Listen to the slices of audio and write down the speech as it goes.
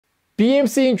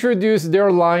BMC introduced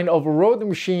their line of road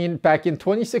machine back in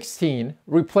 2016,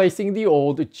 replacing the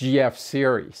old GF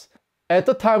series. At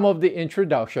the time of the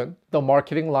introduction, the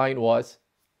marketing line was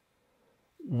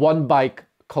one bike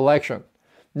collection.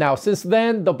 Now, since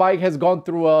then, the bike has gone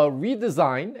through a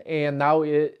redesign and now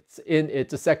it's in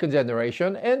its second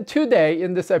generation. And today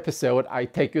in this episode, I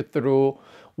take you through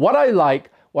what I like,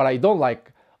 what I don't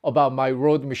like about my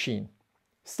road machine.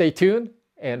 Stay tuned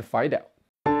and find out.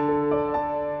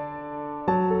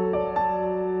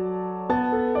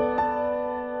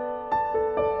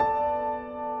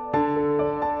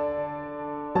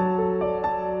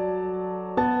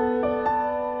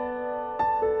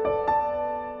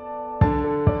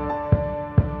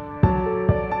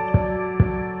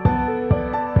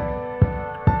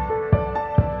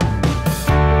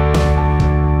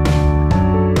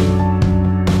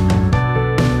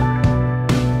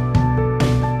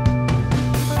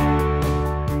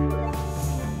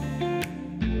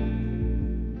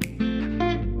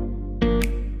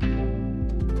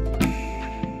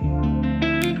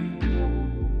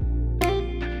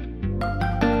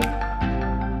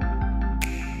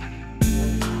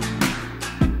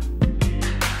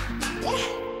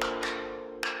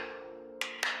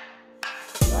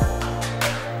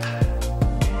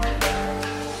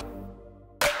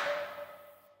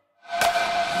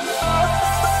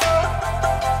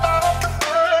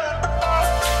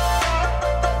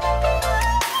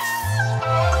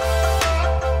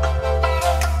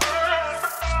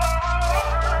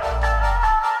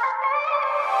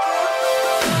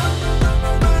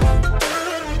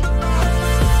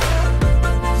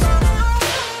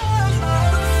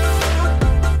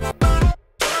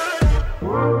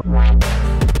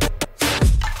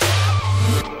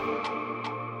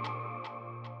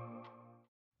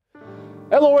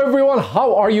 Hello everyone,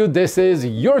 how are you? This is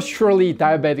yours truly,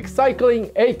 Diabetic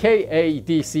Cycling, aka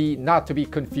DC, not to be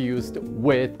confused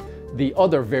with the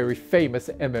other very famous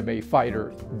MMA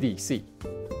fighter, DC.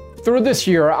 Through this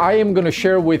year, I am going to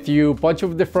share with you a bunch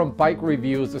of different bike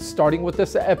reviews, starting with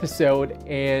this episode.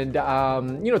 And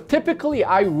typically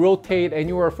I rotate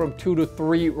anywhere from 2 to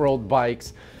 3 road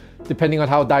bikes, depending on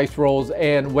how dice rolls.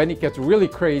 And when it gets really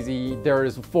crazy, there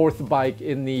is a 4th bike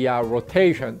in the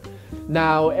rotation.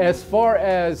 Now, as far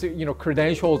as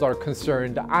credentials are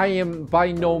concerned, I am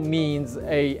by no means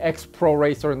a ex-pro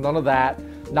racer, none of that,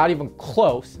 not even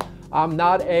close. I'm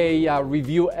not a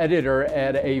review editor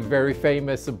at a very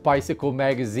famous bicycle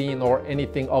magazine or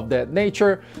anything of that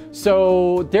nature,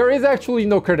 so there is actually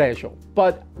no credential.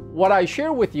 But what I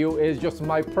share with you is just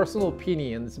my personal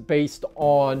opinions based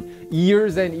on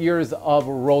years and years of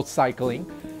road cycling,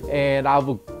 and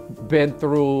I've been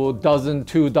through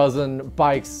 2 dozen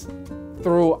bikes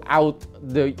throughout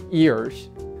the years.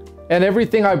 And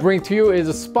everything I bring to you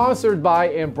is sponsored by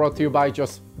and brought to you by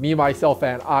just me, myself,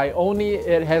 and I only.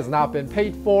 It has not been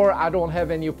paid for. I don't have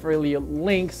any affiliate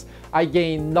links. I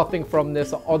gain nothing from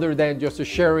this other than just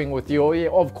sharing with you.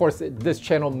 Of course, this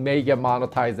channel may get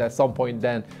monetized at some point,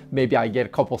 then maybe I get a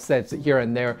couple cents here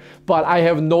and there, but I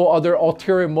have no other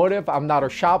ulterior motive. I'm not a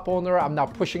shop owner. I'm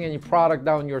not pushing any product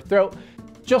down your throat.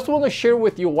 Just want to share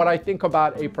with you what I think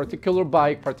about a particular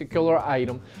bike, particular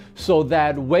item, so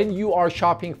that when you are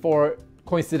shopping for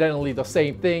coincidentally the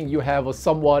same thing, you have a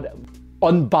somewhat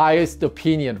unbiased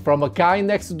opinion from a guy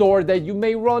next door that you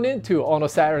may run into on a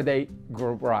Saturday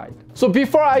group ride. So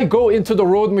before I go into the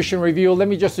road machine review, let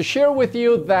me just share with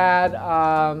you that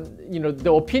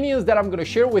the opinions that I'm going to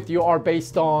share with you are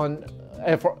based on,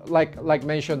 like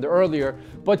mentioned earlier,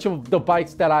 a bunch of the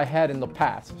bikes that I had in the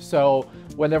past. So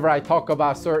whenever I talk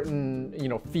about certain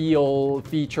feel,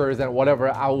 features and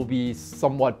whatever, I will be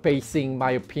somewhat basing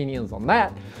my opinions on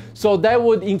that. So that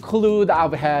would include,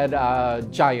 I've had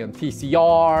Giant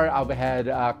TCR, I've had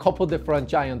a couple different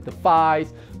Giant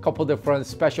Defies, a couple different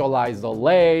Specialized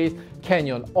LAs,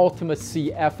 Canyon Ultimate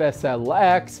C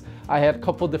FSLX. I had a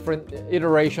couple different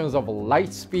iterations of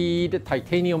Lightspeed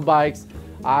titanium bikes.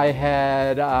 I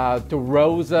had the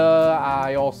Rosa.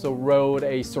 I also rode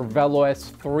a Cervelo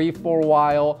S3 for a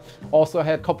while. Also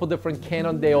had a couple different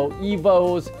Cannondale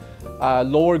Evos,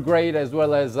 lower grade as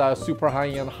well as super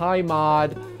high-end high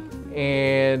mod.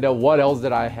 And what else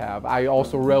did I have? I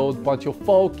also rode a bunch of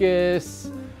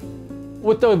Focus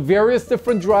with the various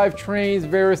different drivetrains,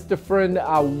 various different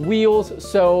wheels.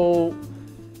 So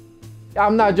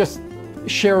I'm not just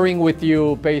sharing with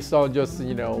you based on just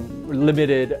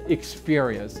limited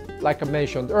experience. Like I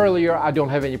mentioned earlier, I don't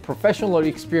have any professional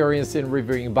experience in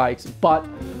reviewing bikes, but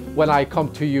when I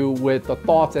come to you with the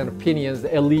thoughts and opinions,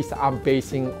 at least I'm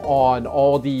basing on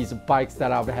all these bikes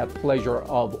that I've had pleasure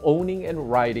of owning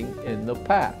and riding in the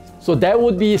past. So that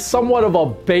would be somewhat of a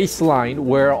baseline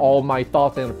where all my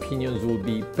thoughts and opinions would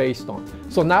be based on.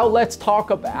 So now let's talk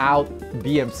about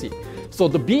BMC. So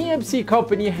the BMC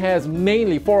company has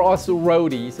mainly, for us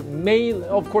roadies,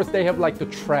 of course they have like the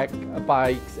trek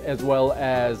bikes as well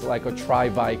as like a tri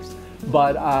bikes,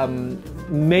 but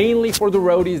mainly for the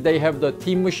roadies they have the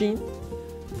Team Machine,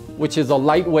 which is a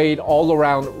lightweight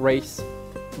all-around race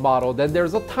model. Then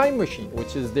there's a Time Machine,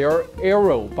 which is their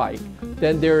aero bike.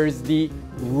 Then there's the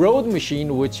Road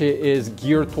Machine, which is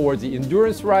geared towards the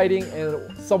endurance riding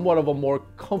and somewhat of a more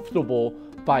comfortable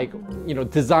bike, you know,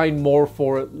 designed more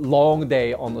for long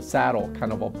day on the saddle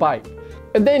kind of a bike.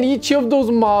 And then each of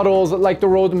those models, like the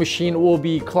Road Machine,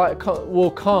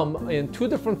 will come in two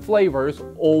different flavors,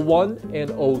 01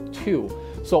 and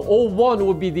 02. So 01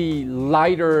 would be the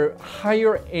lighter,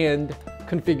 higher end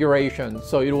configuration.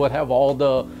 So it would have all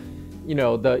the, you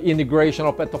know, the integration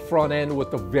up at the front end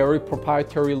with the very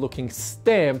proprietary looking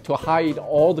stem to hide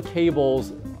all the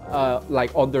cables like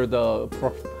under the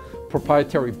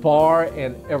proprietary bar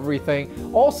and everything.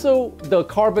 Also, the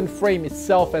carbon frame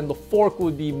itself and the fork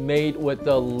would be made with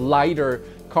the lighter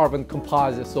carbon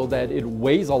composite so that it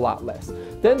weighs a lot less.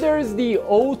 Then there is the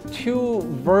 02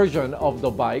 version of the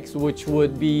bikes, which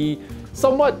would be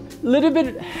somewhat little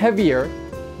bit heavier,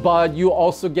 but you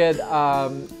also get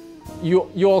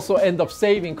you also end up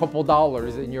saving a couple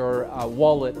dollars in your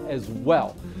wallet as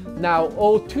well. Now,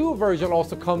 02 version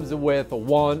also comes with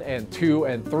 1 and 2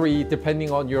 and 3 depending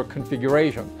on your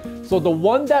configuration. So the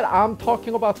one that I'm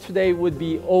talking about today would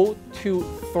be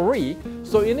 023.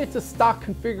 So in its stock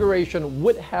configuration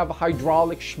would have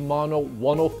hydraulic Shimano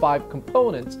 105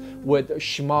 components with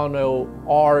Shimano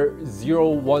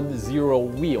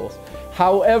R010 wheels.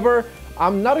 However,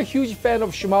 I'm not a huge fan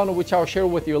of Shimano, which I'll share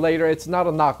with you later. It's not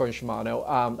a knock on Shimano.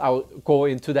 I'll go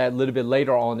into that a little bit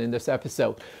later on in this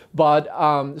episode. But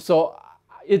so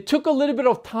it took a little bit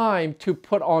of time to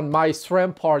put on my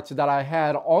SRAM parts that I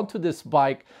had onto this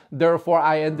bike. Therefore,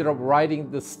 I ended up riding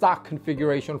the stock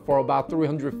configuration for about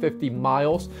 350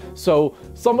 miles. So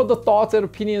some of the thoughts and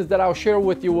opinions that I'll share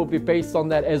with you will be based on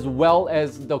that, as well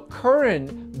as the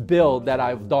current build that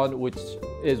I've done, which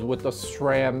is with the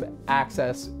SRAM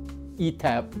AXS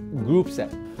ETAP group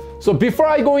set. So before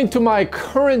I go into my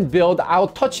current build, I'll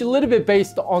touch a little bit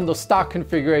based on the stock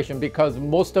configuration, because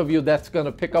most of you that's going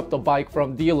to pick up the bike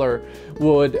from dealer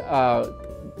would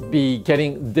be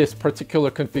getting this particular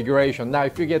configuration. Now,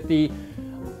 if you get the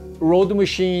Road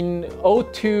Machine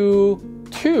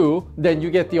 022, then you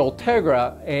get the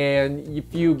Ultegra, and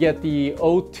if you get the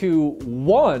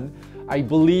 021, I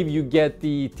believe you get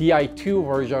the Di2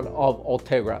 version of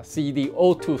Ultegra. See, the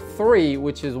 023,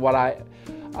 which is what I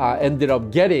ended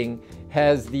up getting,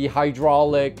 has the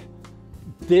hydraulic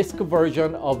disc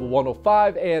version of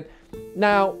 105. And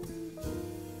now,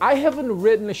 I haven't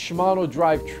ridden a Shimano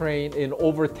drivetrain in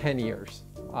over 10 years.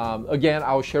 Again,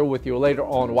 I'll share with you later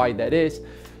on why that is.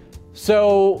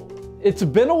 So it's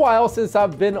been a while since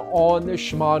I've been on the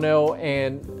Shimano,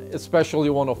 and especially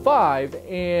 105,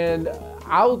 and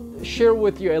I'll share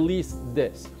with you at least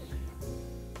this.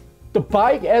 The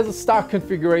bike as a stock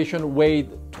configuration weighed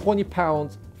 20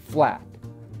 pounds flat.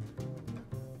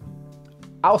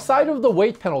 Outside of the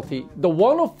weight penalty, the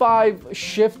 105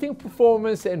 shifting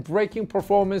performance and braking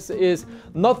performance is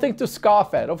nothing to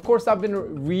scoff at. Of course, I've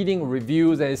been reading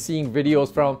reviews and seeing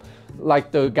videos from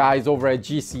like the guys over at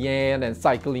GCN and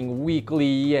Cycling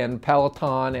Weekly and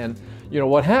Peloton and, you know,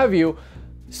 what have you,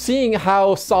 seeing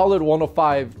how solid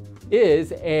 105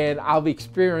 is, and I've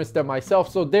experienced that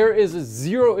myself. So there is a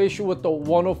zero issue with the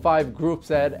 105 group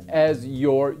set as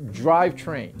your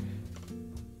drivetrain,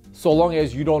 so long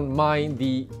as you don't mind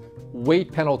the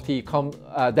weight penalty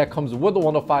that comes with the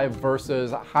 105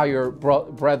 versus higher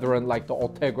brethren like the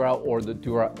Ultegra or the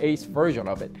dura-ace version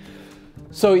of it.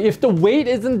 So if the weight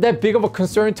isn't that big of a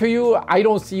concern to you, I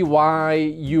don't see why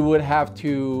you would have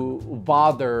to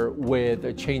bother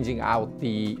with changing out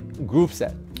the group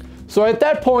set. So at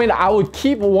that point, I would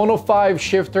keep 105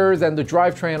 shifters and the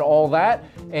drivetrain, all that.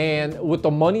 And with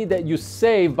the money that you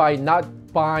save by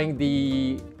not buying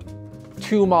the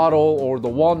 2 model or the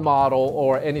 1 model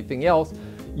or anything else,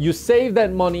 you save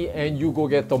that money and you go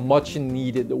get the much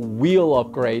needed wheel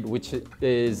upgrade, which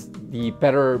is the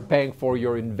better bang for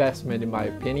your investment, in my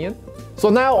opinion. So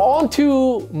now on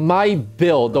to my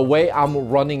build, the way I'm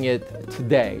running it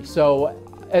today. So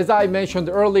as I mentioned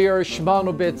earlier,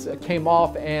 Shimano bits came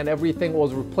off and everything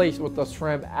was replaced with the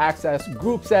SRAM AXS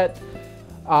group set.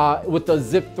 with the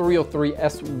Zip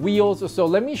 303S wheels. So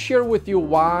let me share with you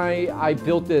why I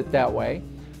built it that way.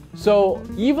 So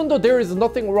even though there is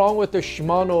nothing wrong with the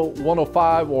Shimano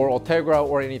 105 or Ultegra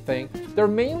or anything, there are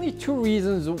mainly two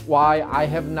reasons why I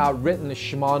have not ridden a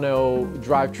Shimano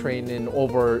drivetrain in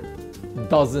over a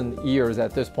dozen years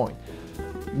at this point.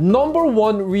 Number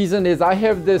one reason is I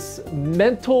have this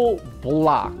mental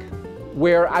block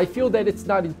where I feel that it's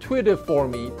not intuitive for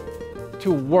me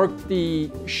to work the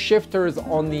shifters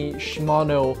on the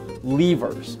Shimano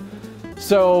levers.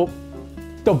 So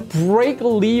the brake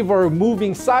lever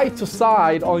moving side to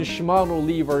side on Shimano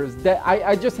levers, that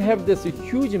I just have this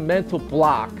huge mental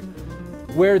block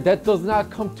where that does not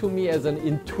come to me as an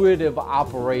intuitive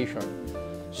operation.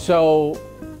 So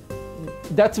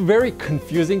that's very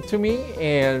confusing to me,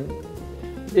 and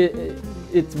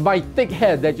it's my thick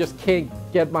head that just can't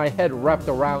get my head wrapped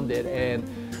around it. And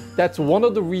that's one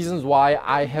of the reasons why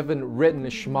I haven't ridden a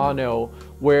Shimano,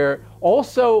 where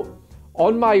also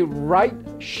on my right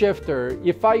shifter,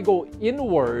 if I go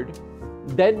inward,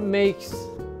 that makes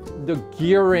the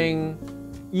gearing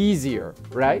easier,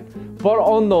 right? But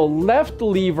on the left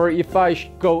lever, if I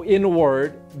go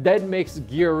inward, that makes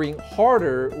gearing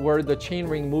harder, where the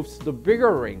chainring moves to the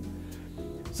bigger ring.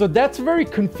 So that's very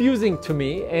confusing to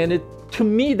me, and to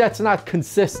me that's not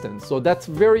consistent. So that's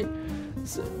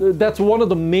one of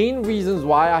the main reasons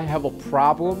why I have a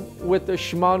problem with the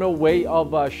Shimano way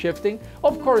of shifting.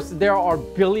 Of course, there are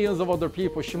billions of other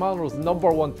people. Shimano's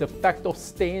 #1 de facto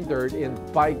standard in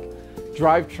bike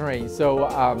drivetrain. So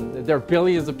there are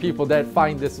billions of people that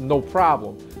find this no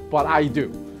problem, but I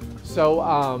do. So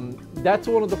that's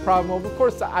one of the problems. Of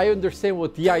course, I understand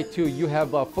with Di2 you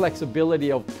have a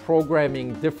flexibility of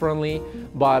programming differently,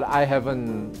 but I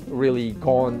haven't really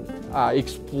gone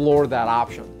explore that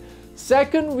option.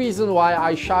 Second reason why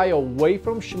I shy away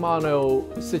from Shimano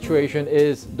situation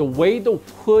is the way the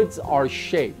hoods are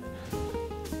shaped.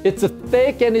 It's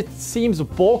thick and it seems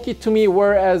bulky to me,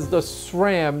 whereas the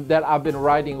SRAM that I've been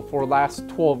riding for the last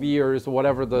 12 years,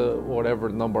 whatever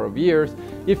number of years,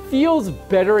 it feels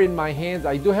better in my hands.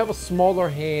 I do have a smaller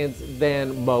hands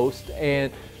than most,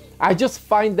 and I just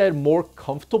find that more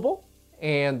comfortable,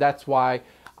 and that's why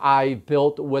I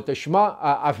built with the Shimano.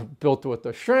 I've built with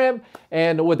the SRAM,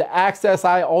 and with the AXS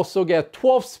I also get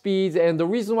 12 speeds. And the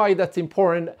reason why that's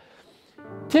important,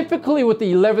 typically with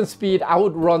the 11 speed I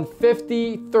would run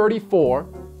 50-34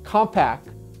 compact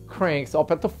cranks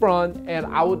up at the front, and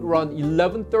I would run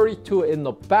 11-32 in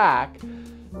the back.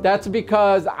 That's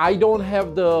because I don't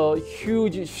have the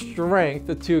huge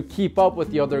strength to keep up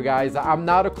with the other guys. I'm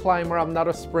not a climber, I'm not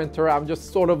a sprinter, I'm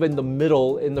just sort of in the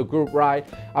middle in the group ride.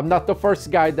 I'm not the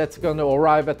first guy that's gonna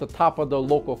arrive at the top of the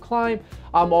local climb.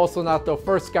 I'm also not the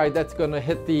first guy that's gonna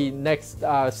hit the next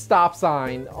stop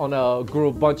sign on a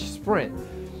group bunch sprint.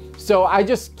 So I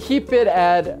just keep it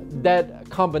at that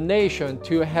combination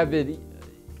to have it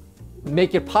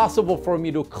make it possible for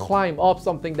me to climb up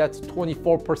something that's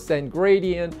 24%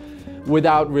 gradient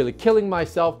without really killing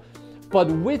myself. But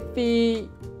with the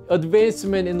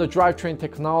advancement in the drivetrain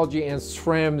technology and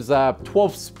SRAM's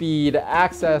 12-speed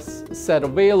AXS set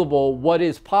available, what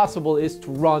is possible is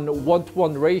to run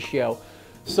 1-to-1 ratio.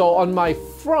 So on my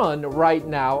front right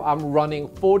now, I'm running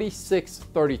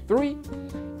 46-33.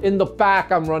 In the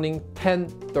back, I'm running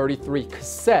 10-33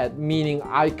 cassette, meaning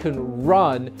I can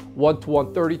run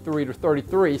 1-to-1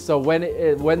 33-33. So when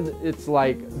it's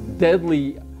like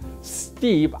deadly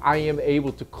steep, I am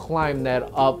able to climb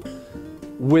that up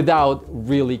without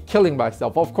really killing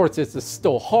myself. Of course, it's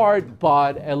still hard,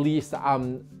 but at least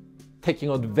I'm taking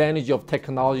advantage of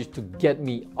technology to get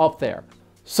me up there.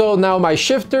 So now my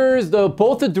shifters,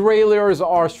 both the derailleurs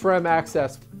are SRAM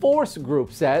AXS force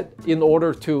group set in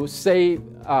order to save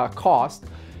cost,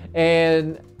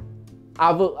 and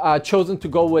I've chosen to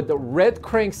go with the red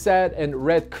crankset and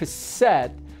red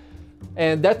cassette,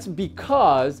 and that's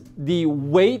because the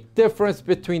weight difference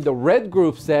between the red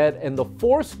group set and the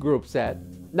force group set.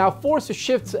 Now force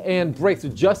shifts and brakes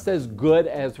just as good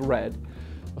as red.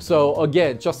 So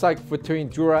again, just like between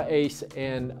dura-ace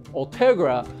and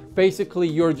Ultegra, basically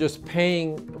you're just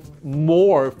paying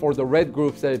more for the red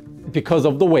group set because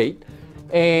of the weight.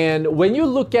 And when you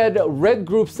look at red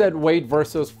group set weight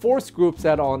versus force group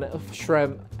set on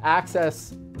SRAM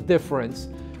AXS difference,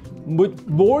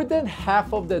 more than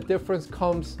half of the difference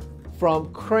comes from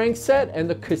crankset and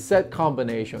the cassette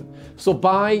combination. So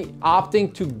by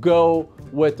opting to go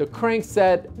with the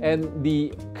crankset and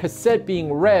the cassette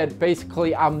being red,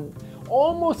 basically I'm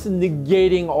almost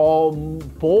negating all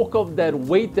bulk of that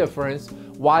weight difference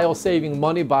while saving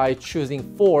money by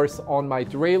choosing force on my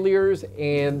derailleurs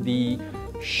and the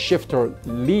shifter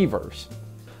levers.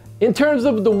 In terms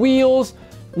of the wheels,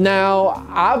 Now,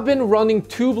 I've been running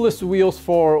tubeless wheels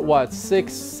for what,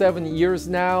 6-7 years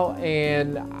now,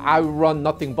 and I run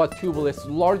nothing but tubeless,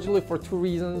 largely for two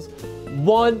reasons.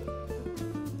 One,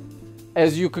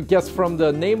 as you could guess from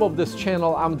the name of this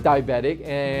channel, I'm diabetic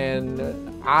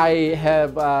and I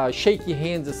have a shaky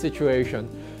hands situation.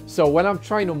 So when I'm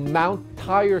trying to mount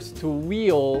tires to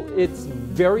wheel, it's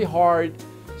very hard.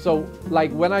 So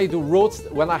like when I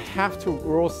have to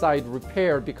roadside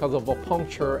repair because of a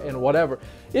puncture and whatever,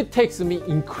 it takes me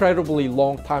incredibly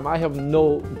long time. I have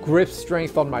no grip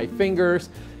strength on my fingers.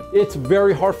 It's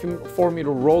very hard for me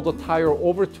to roll the tire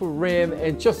over to rim,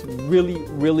 and just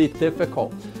really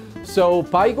difficult. So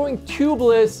by going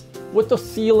tubeless with the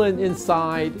sealant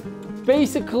inside,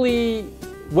 basically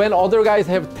when other guys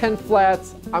have 10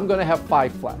 flats, I'm gonna have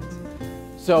 5 flats.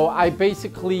 So I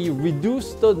basically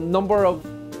reduce the number of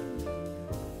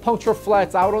puncture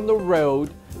flats out on the road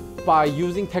by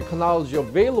using technology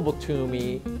available to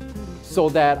me so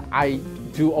that I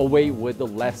do away with the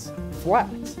less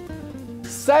flats.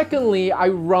 Secondly, I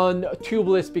run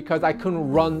tubeless because I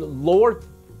can run lower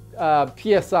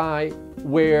PSI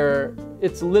where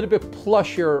it's a little bit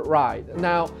plusher ride.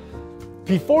 Now,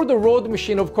 before the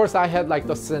Roadmachine, of course, I had like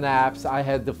the Synapse, I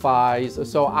had the Fies,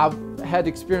 so I've had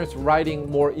experience riding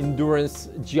more endurance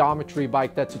geometry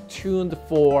bike that's tuned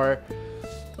for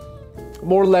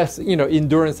more or less, you know,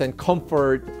 endurance and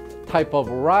comfort type of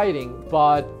riding.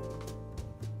 But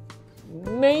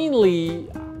mainly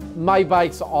my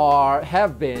bikes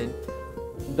have been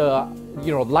the,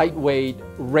 you know, lightweight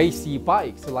racy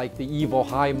bikes like the Evo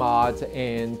High Mods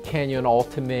and Canyon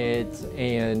Ultimates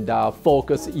and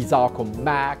Focus Izalco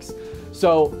Max.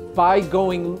 So by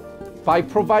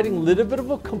providing a little bit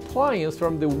of a compliance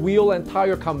from the wheel and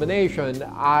tire combination,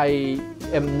 I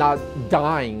am not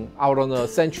dying out on a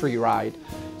century ride.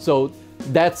 So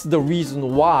that's the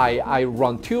reason why I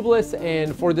run tubeless,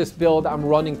 and for this build I'm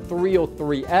running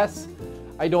 303S.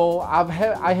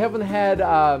 I haven't had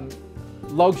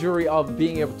luxury of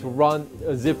being able to run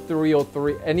a Zip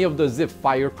 303, any of the Zip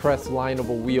Firecrest line of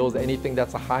wheels, anything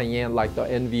that's a high-end like the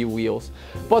NV wheels.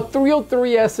 But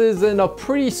 303S is in a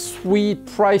pretty sweet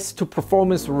price to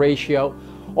performance ratio.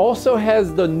 Also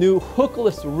has the new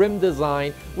hookless rim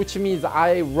design, which means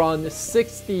I run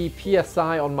 60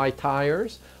 PSI on my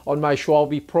tires, on my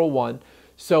Schwalbe Pro 1.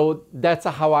 So that's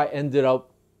how I ended up.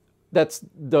 That's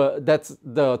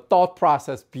the thought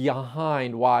process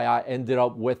behind why I ended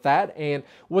up with that. And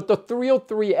with the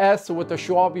 303S, with the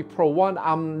Schwalbe Pro 1,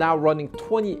 I'm now running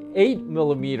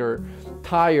 28mm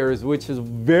tires, which is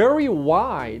very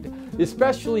wide,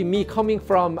 especially me coming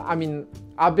from, I mean,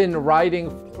 I've been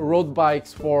riding road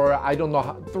bikes for, I don't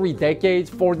know, 3 decades,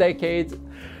 4 decades.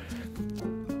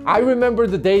 I remember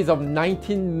the days of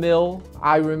 19 mil.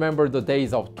 I remember the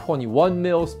days of 21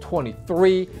 mils,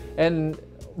 23, and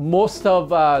most of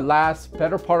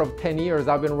better part of 10 years,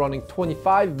 I've been running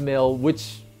 25 mil,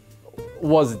 which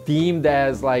was deemed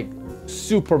as like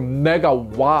super mega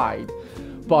wide.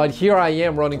 But here I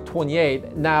am running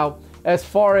 28. Now, as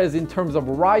far as in terms of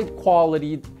ride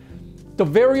quality, the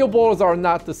variables are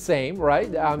not the same,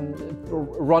 right? I'm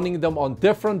running them on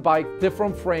different bikes,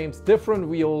 different frames, different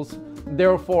wheels.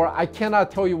 Therefore, I cannot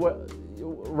tell you what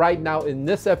right now in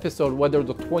this episode whether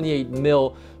the 28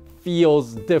 mil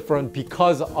feels different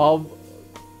because of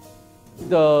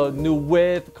the new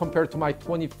width compared to my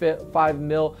 25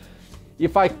 mil.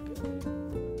 If I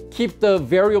keep the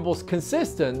variables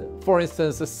consistent, for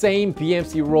instance, the same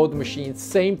BMC Roadmachine,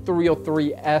 same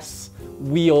 303S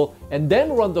wheel, and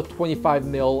then run the 25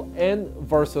 mil and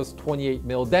versus 28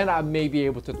 mil, then I may be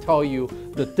able to tell you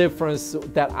the difference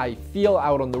that I feel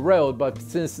out on the road. But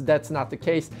since that's not the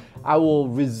case, I will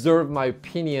reserve my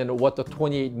opinion what the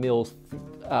 28 mils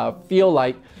feel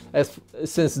like,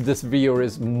 since this video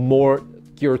is more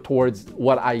geared towards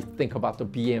what I think about the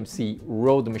BMC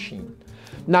Roadmachine.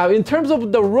 Now, in terms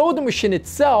of the Roadmachine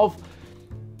itself,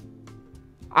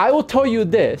 I will tell you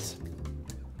this: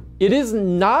 it is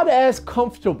not as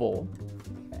comfortable,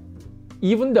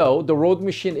 even though the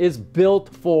Roadmachine is built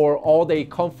for all-day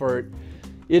comfort.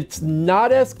 It's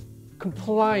not as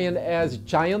compliant as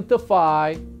Giant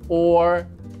Defy or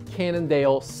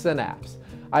Cannondale Synapse.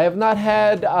 I have not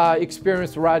had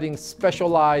experience riding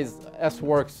Specialized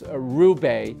S-Works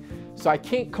Roubaix, so I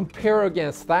can't compare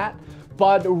against that.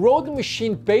 But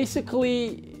Roadmachine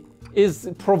basically is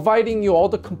providing you all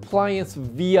the compliance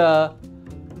via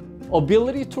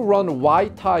ability to run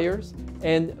wide tires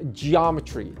and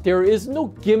geometry. There is no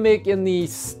gimmick in the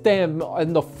stem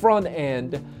and the front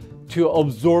end to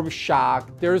absorb shock.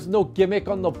 There's no gimmick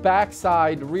on the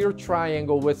backside rear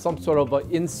triangle with some sort of an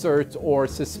insert or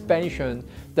suspension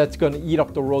that's going to eat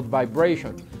up the road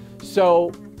vibration.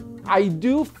 So I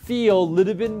do feel a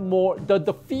little bit more,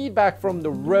 the feedback from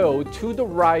the road to the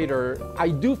rider, I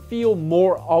do feel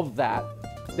more of that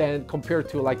than compared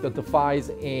to like the Defies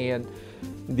and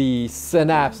the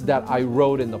Synapse that I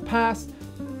rode in the past.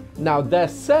 Now that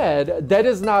said, that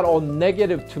is not all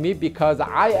negative to me, because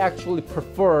I actually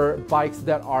prefer bikes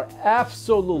that are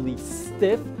absolutely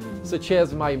stiff, such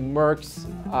as my Merckx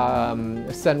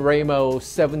Sanremo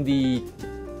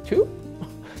 72?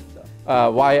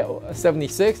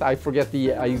 Y76, I forget the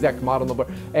exact model number.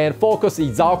 And Focus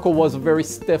Izalco was a very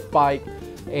stiff bike,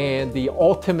 and the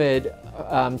Ultimate,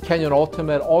 Canyon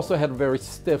Ultimate also had a very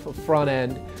stiff front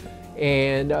end.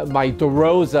 And my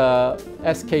DeRosa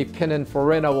SK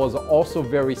Pininfarina was also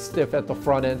very stiff at the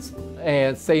front ends,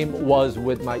 and same was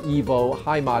with my Evo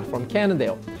High Mod from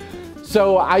Cannondale.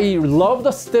 So I love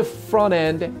the stiff front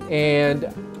end,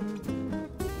 and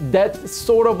that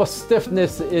sort of a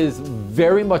stiffness is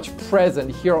very much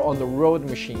present here on the Road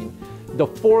Machine. The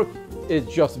fork is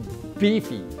just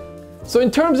beefy. So in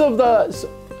terms of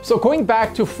so going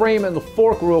back to frame and the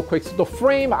fork real quick. So the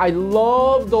frame, I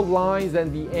love the lines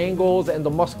and the angles and the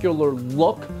muscular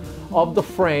look of the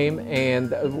frame,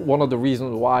 and one of the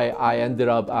reasons why I ended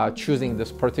up choosing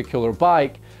this particular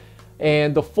bike.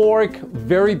 And the fork,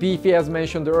 very beefy as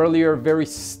mentioned earlier, very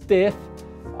stiff,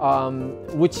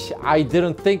 which I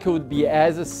didn't think it would be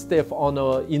as stiff on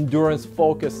an endurance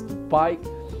focused bike.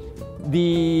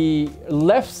 The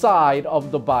left side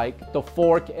of the bike, the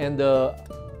fork and the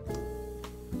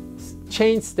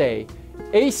chainstay,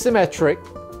 asymmetric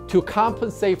to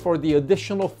compensate for the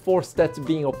additional force that's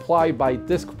being applied by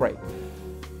disc brake.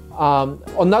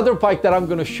 Another bike that I'm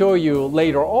going to show you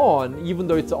later on, even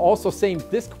though it's also same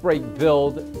disc brake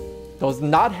build, does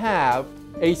not have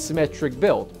asymmetric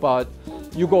build, but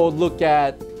you go look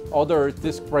at other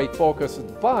disc brake focused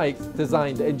bikes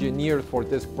designed, engineered for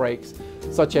disc brakes,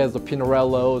 such as the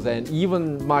Pinarellos, and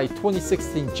even my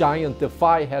 2016 Giant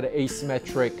Defy had an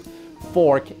asymmetric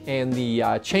fork and the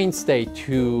chainstay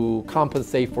to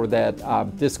compensate for that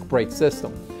disc brake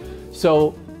system.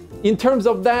 So in terms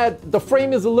of that, the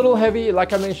frame is a little heavy.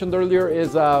 Like I mentioned earlier,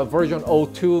 is version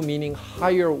 02, meaning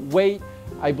higher weight.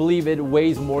 I believe it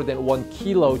weighs more than 1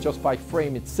 kilo just by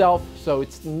frame itself. So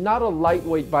it's not a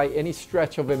lightweight by any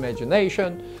stretch of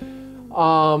imagination.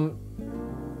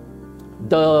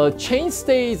 The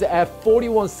chainstay is at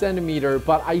 41 centimeter,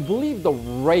 but I believe the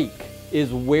rake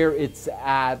is where it's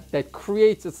at that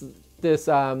creates this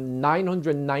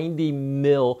 990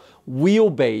 mil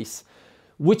wheelbase,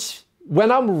 which when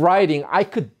I'm riding, I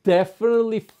could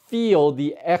definitely feel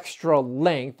the extra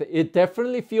length. It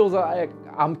definitely feels like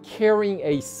I'm carrying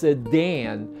a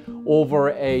sedan over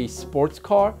a sports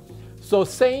car. So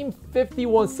same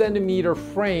 51 centimeter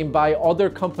frame by other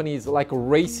companies like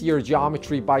racier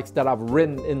geometry bikes that I've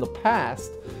ridden in the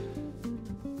past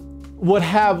would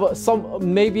have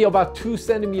some, maybe about 2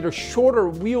 centimeters shorter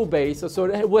wheelbase, so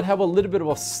it would have a little bit of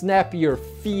a snappier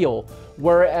feel.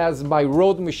 Whereas my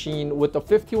Road Machine with the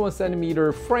 51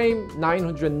 centimeter frame,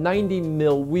 990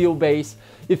 mil wheelbase,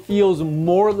 it feels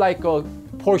more like a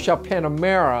Porsche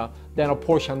Panamera than a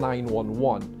Porsche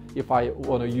 911, if I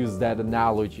want to use that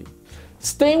analogy.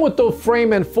 Staying with the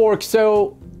frame and fork,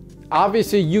 so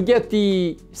obviously you get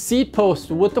the seat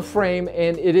post with the frame,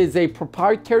 and it is a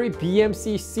proprietary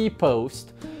BMC seat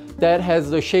post that has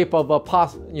the shape of a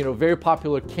very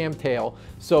popular camtail.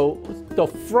 So the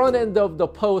front end of the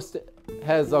post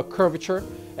has a curvature,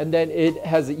 and then it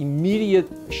has an immediate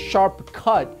sharp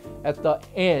cut at the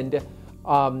end.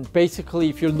 Basically,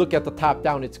 if you look at the top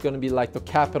down, it's going to be like the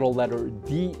capital letter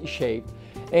D shape.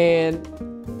 And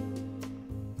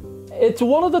it's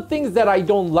one of the things that I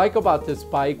don't like about this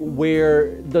bike,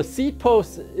 where the seat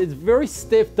post is very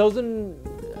stiff.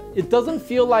 It doesn't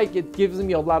feel like it gives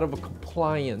me a lot of a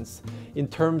compliance in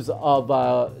terms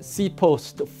of seat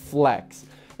post flex.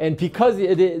 And because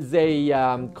it is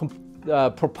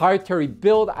a proprietary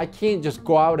build, I can't just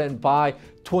go out and buy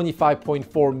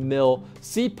 25.4 mil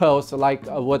seat posts like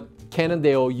what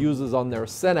Cannondale uses on their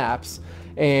Synapse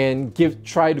and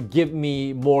try to give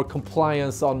me more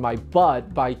compliance on my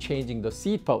butt by changing the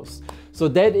seat posts. So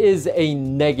that is a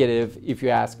negative if you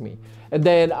ask me. And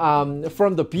then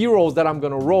from the B-rolls that I'm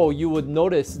gonna roll, you would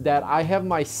notice that I have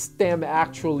my stem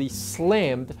actually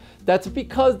slammed. That's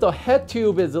because the head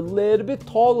tube is a little bit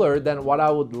taller than what I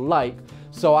would like.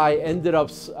 So I ended up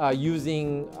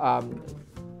using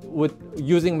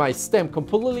my stem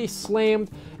completely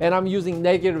slammed, and I'm using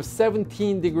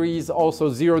 -17 degrees, also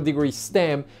 0 degree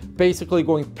stem, basically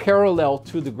going parallel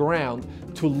to the ground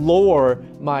to lower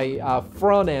my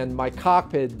front end, my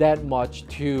cockpit that much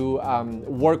to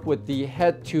work with the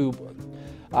head tube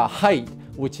height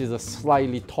which is a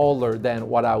slightly taller than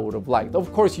what I would have liked.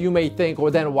 Of course, you may think,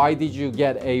 well, then why did you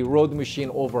get a road machine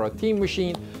over a team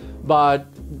machine? But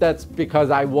that's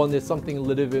because I wanted something a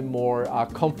little bit more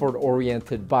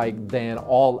comfort-oriented bike than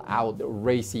all-out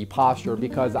racy posture,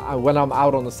 because when I'm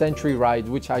out on the century ride,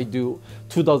 which I do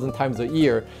 24 times a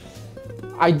year,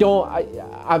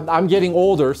 I'm getting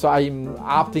older, so I'm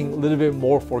opting a little bit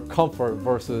more for comfort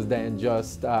versus than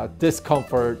just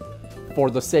discomfort for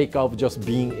the sake of just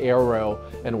being aero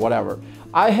and whatever.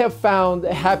 I have found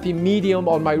a happy medium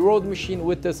on my road machine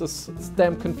with this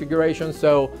stem configuration,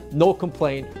 so no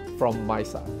complaint from my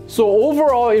side. So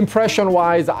overall impression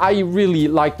wise, I really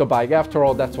like the bike. After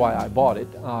all, that's why I bought it.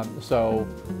 So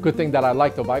good thing that I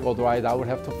like the bike, otherwise I would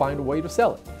have to find a way to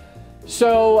sell it.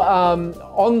 So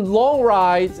on long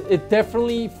rides, it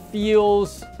definitely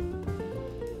feels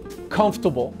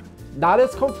comfortable. Not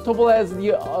as comfortable as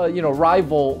the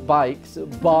rival bikes,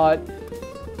 but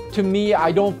to me,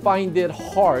 I don't find it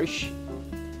harsh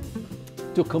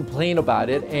to complain about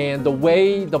it. And the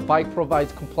way the bike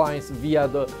provides compliance via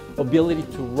the ability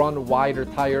to run wider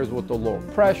tires with the lower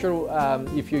pressure,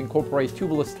 if you incorporate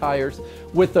tubeless tires,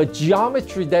 with a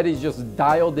geometry that is just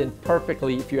dialed in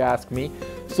perfectly, if you ask me.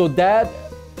 So that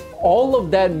all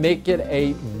of that make it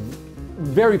a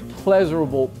very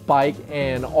pleasurable bike,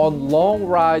 and on long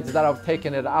rides that I've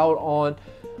taken it out on,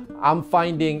 I'm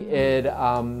finding it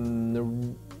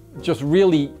just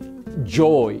really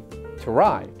joy to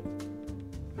ride.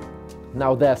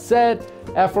 Now that said,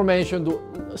 aforementioned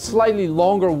slightly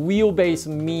longer wheelbase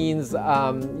means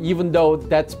even though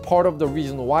that's part of the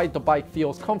reason why the bike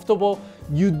feels comfortable,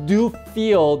 you do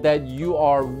feel that you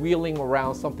are wheeling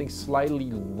around something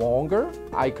slightly longer.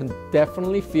 I can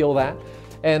definitely feel that.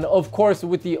 And of course,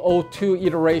 with the 02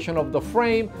 iteration of the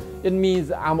frame, it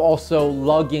means I'm also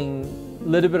lugging a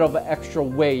little bit of extra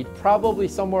weight, probably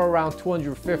somewhere around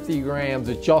 250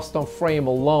 grams just on frame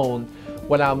alone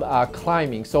when I'm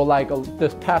climbing. So like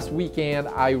this past weekend,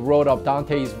 I rode up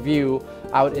Dante's View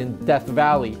out in Death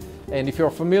Valley. And if you're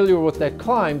familiar with that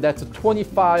climb, that's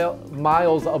 25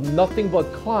 miles of nothing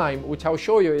but climb, which I'll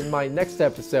show you in my next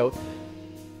episode.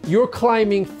 You're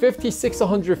climbing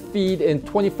 5,600 feet in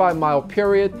 25-mile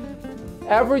period.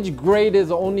 Average grade is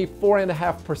only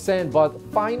 4.5%, but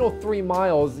final 3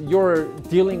 miles, you're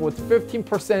dealing with 15%,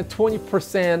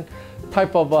 20%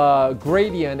 type of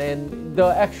gradient, and the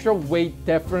extra weight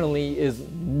definitely is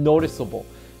noticeable.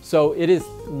 So it is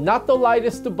not the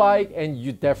lightest bike, and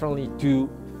you definitely do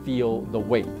feel the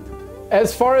weight.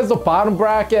 As far as the bottom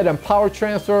bracket and power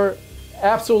transfer,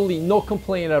 absolutely no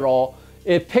complaint at all.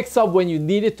 It picks up when you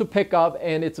need it to pick up,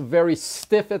 and it's very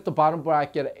stiff at the bottom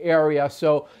bracket area,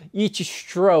 so each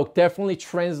stroke definitely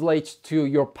translates to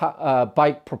your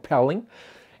bike propelling.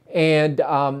 And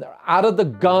out of the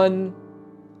gun,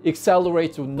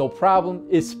 accelerates with no problem.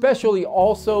 Especially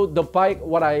also the bike,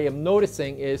 what I am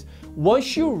noticing is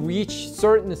once you reach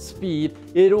certain speed,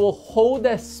 it will hold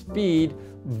that speed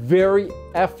very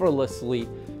effortlessly.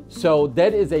 So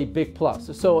that is a big plus.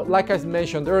 So like I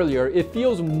mentioned earlier, it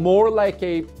feels more like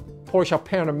a Porsche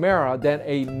Panamera than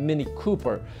a Mini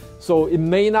Cooper. So it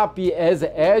may not be as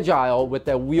agile with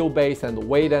that wheelbase and the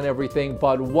weight and everything,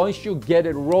 but once you get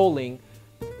it rolling,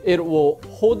 it will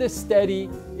hold it steady,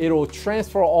 it will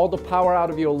transfer all the power out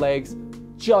of your legs.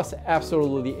 Just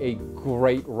absolutely a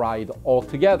great ride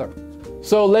altogether.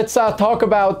 So let's talk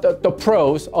about the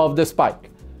pros of this bike.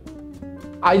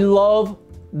 I love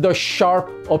the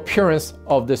sharp appearance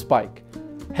of this bike.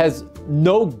 Has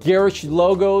no garish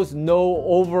logos, no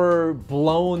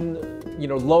overblown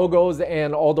logos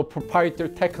and all the proprietary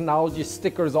technology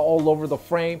stickers all over the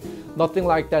frame. Nothing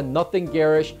like that, nothing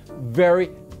garish,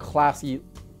 very classy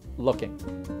looking.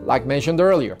 Like mentioned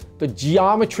earlier, the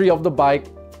geometry of the bike,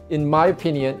 in my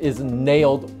opinion, is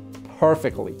nailed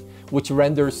perfectly, which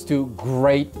renders to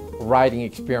great riding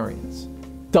experience.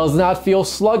 Does not feel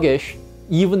sluggish,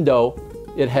 even though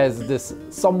it has this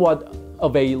somewhat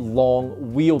of a long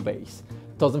wheelbase.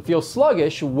 Doesn't feel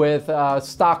sluggish with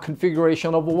stock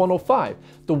configuration of a 105.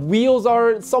 The wheels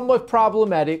are somewhat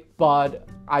problematic, but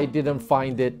I didn't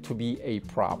find it to be a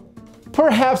problem.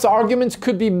 Perhaps arguments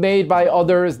could be made by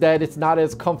others that it's not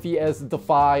as comfy as the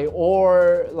Defy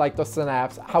or like the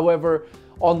Synapse. However,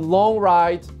 on long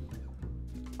rides,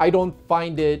 I don't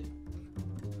find it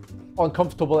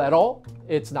uncomfortable at all.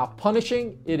 It's not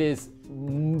punishing. It is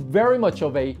very much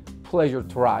of a pleasure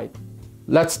to ride.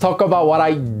 Let's talk about what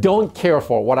I don't care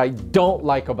for, what I don't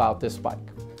like about this bike.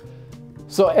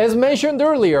 So as mentioned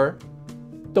earlier,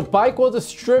 the bike was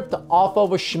stripped off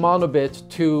of a Shimano bit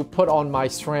to put on my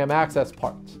SRAM AXS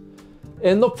parts.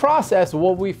 In the process,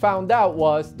 what we found out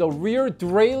was the rear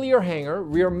derailleur hanger,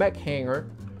 rear mech hanger,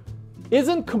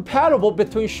 isn't compatible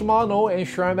between Shimano and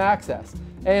SRAM AXS.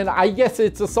 And I guess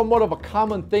it's somewhat of a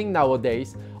common thing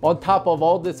nowadays, on top of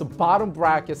all this bottom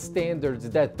bracket standards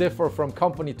that differ from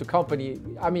company to company.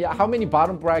 I mean, how many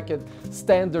bottom bracket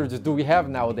standards do we have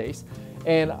nowadays?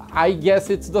 And I guess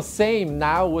it's the same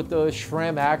now with the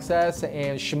SRAM AXS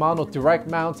and Shimano direct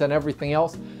mounts and everything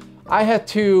else. I had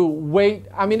to wait,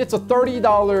 I mean, it's a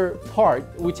 $30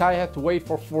 part, which I had to wait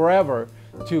for forever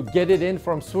to get it in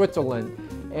from Switzerland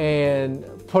and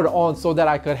put on so that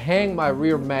I could hang my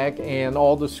rear mech and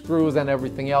all the screws and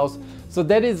everything else. So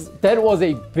that was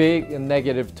a big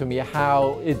negative to me,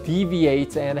 how it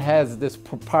deviates and has this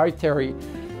proprietary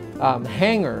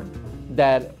hanger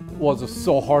that was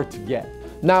so hard to get.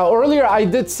 Now earlier I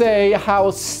did say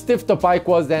how stiff the bike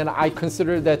was, and I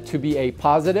consider that to be a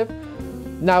positive.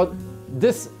 Now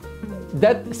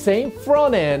that same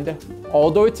front end,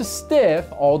 although it's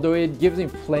stiff, although it gives me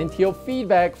plenty of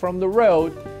feedback from the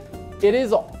road,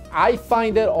 I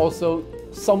find it also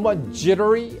somewhat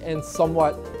jittery and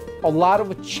a lot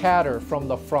of chatter from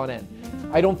the front end.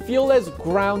 I don't feel as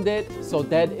grounded, so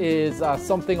that is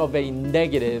something of a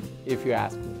negative if you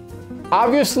ask me.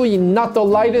 Obviously not the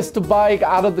lightest bike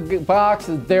out of the box,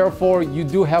 therefore you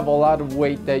do have a lot of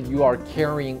weight that you are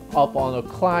carrying up on a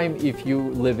climb if you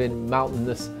live in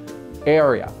mountainous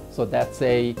area. So that's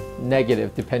a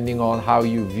negative depending on how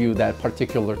you view that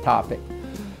particular topic.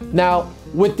 Now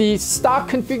with the stock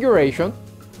configuration,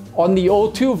 on the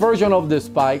 02 version of this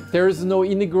bike, there is no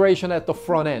integration at the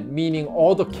front end, meaning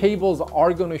all the cables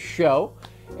are going to show,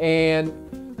 and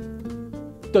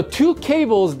the two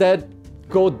cables that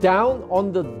go down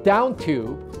on the down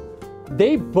tube,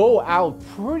 they bow out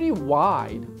pretty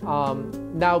wide.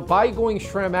 Now by going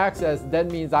SRAM AXS, that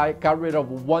means I got rid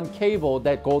of one cable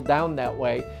that goes down that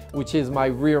way, which is my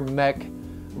rear mech,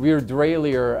 rear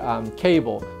derailleur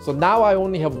cable. So now I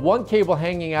only have one cable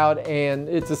hanging out, and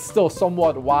it's still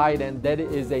somewhat wide, and that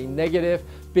is a negative,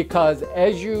 because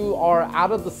as you are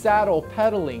out of the saddle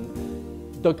pedaling,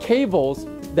 the cables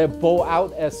that bow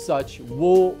out as such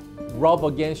will rub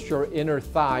against your inner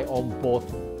thigh on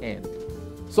both ends.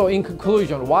 So in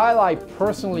conclusion, while I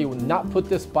personally would not put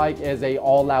this bike as a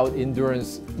all-out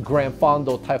endurance Gran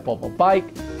Fondo type of a bike,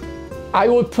 I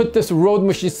would put this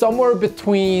Roadmachine somewhere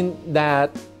between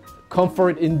that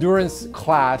comfort endurance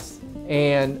class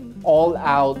and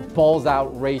all-out,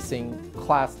 balls-out racing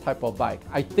class type of bike.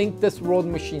 I think this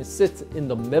Roadmachine sits in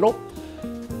the middle.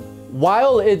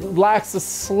 While it lacks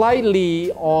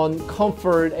slightly on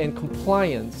comfort and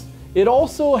compliance, it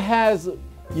also has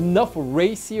enough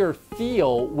racier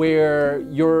feel where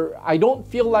I don't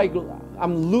feel like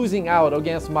I'm losing out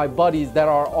against my buddies that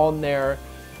are on their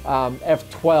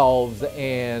F12s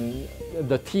and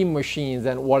the team machines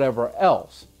and whatever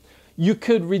else. You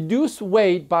could reduce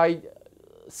weight by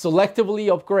selectively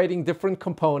upgrading different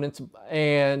components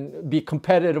and be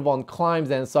competitive on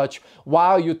climbs and such,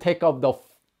 while you take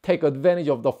advantage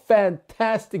of the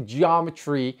fantastic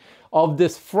geometry of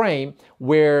this frame,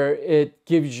 where it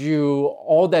gives you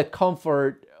all that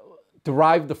comfort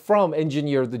derived from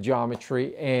engineered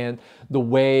geometry and the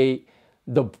way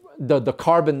the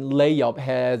carbon layup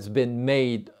has been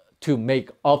made to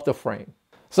make up the frame.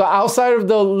 So outside of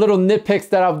the little nitpicks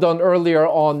that I've done earlier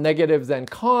on negatives and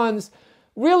cons,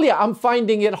 really I'm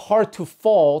finding it hard to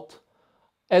fault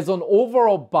as an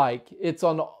overall bike. It's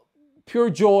on pure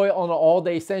joy on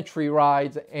all-day century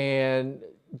rides, and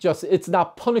just it's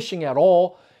not punishing at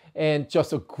all, and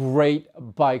just a great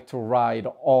bike to ride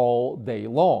all day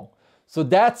long. So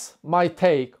that's my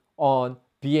take on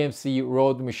BMC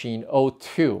Roadmachine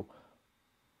 02.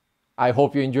 I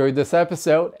hope you enjoyed this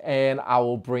episode, and I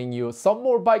will bring you some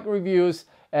more bike reviews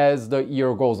as the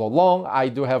year goes along. I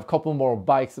do have a couple more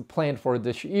bikes planned for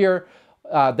this year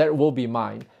that will be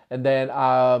mine. And then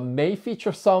may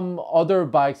feature some other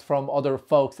bikes from other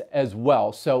folks as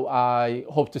well. So I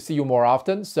hope to see you more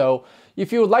often. So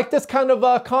if you like this kind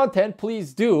of content,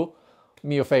 please do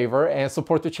me a favor and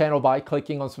support the channel by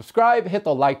clicking on subscribe, hit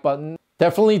the like button.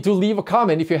 Definitely do leave a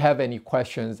comment if you have any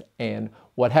questions and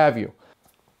what have you.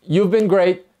 You've been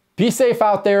great. Be safe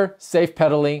out there, safe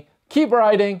pedaling, keep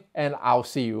riding, and I'll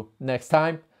see you next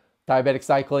time. Diabetic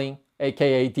Cycling,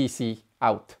 aka DC,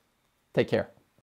 out. Take care.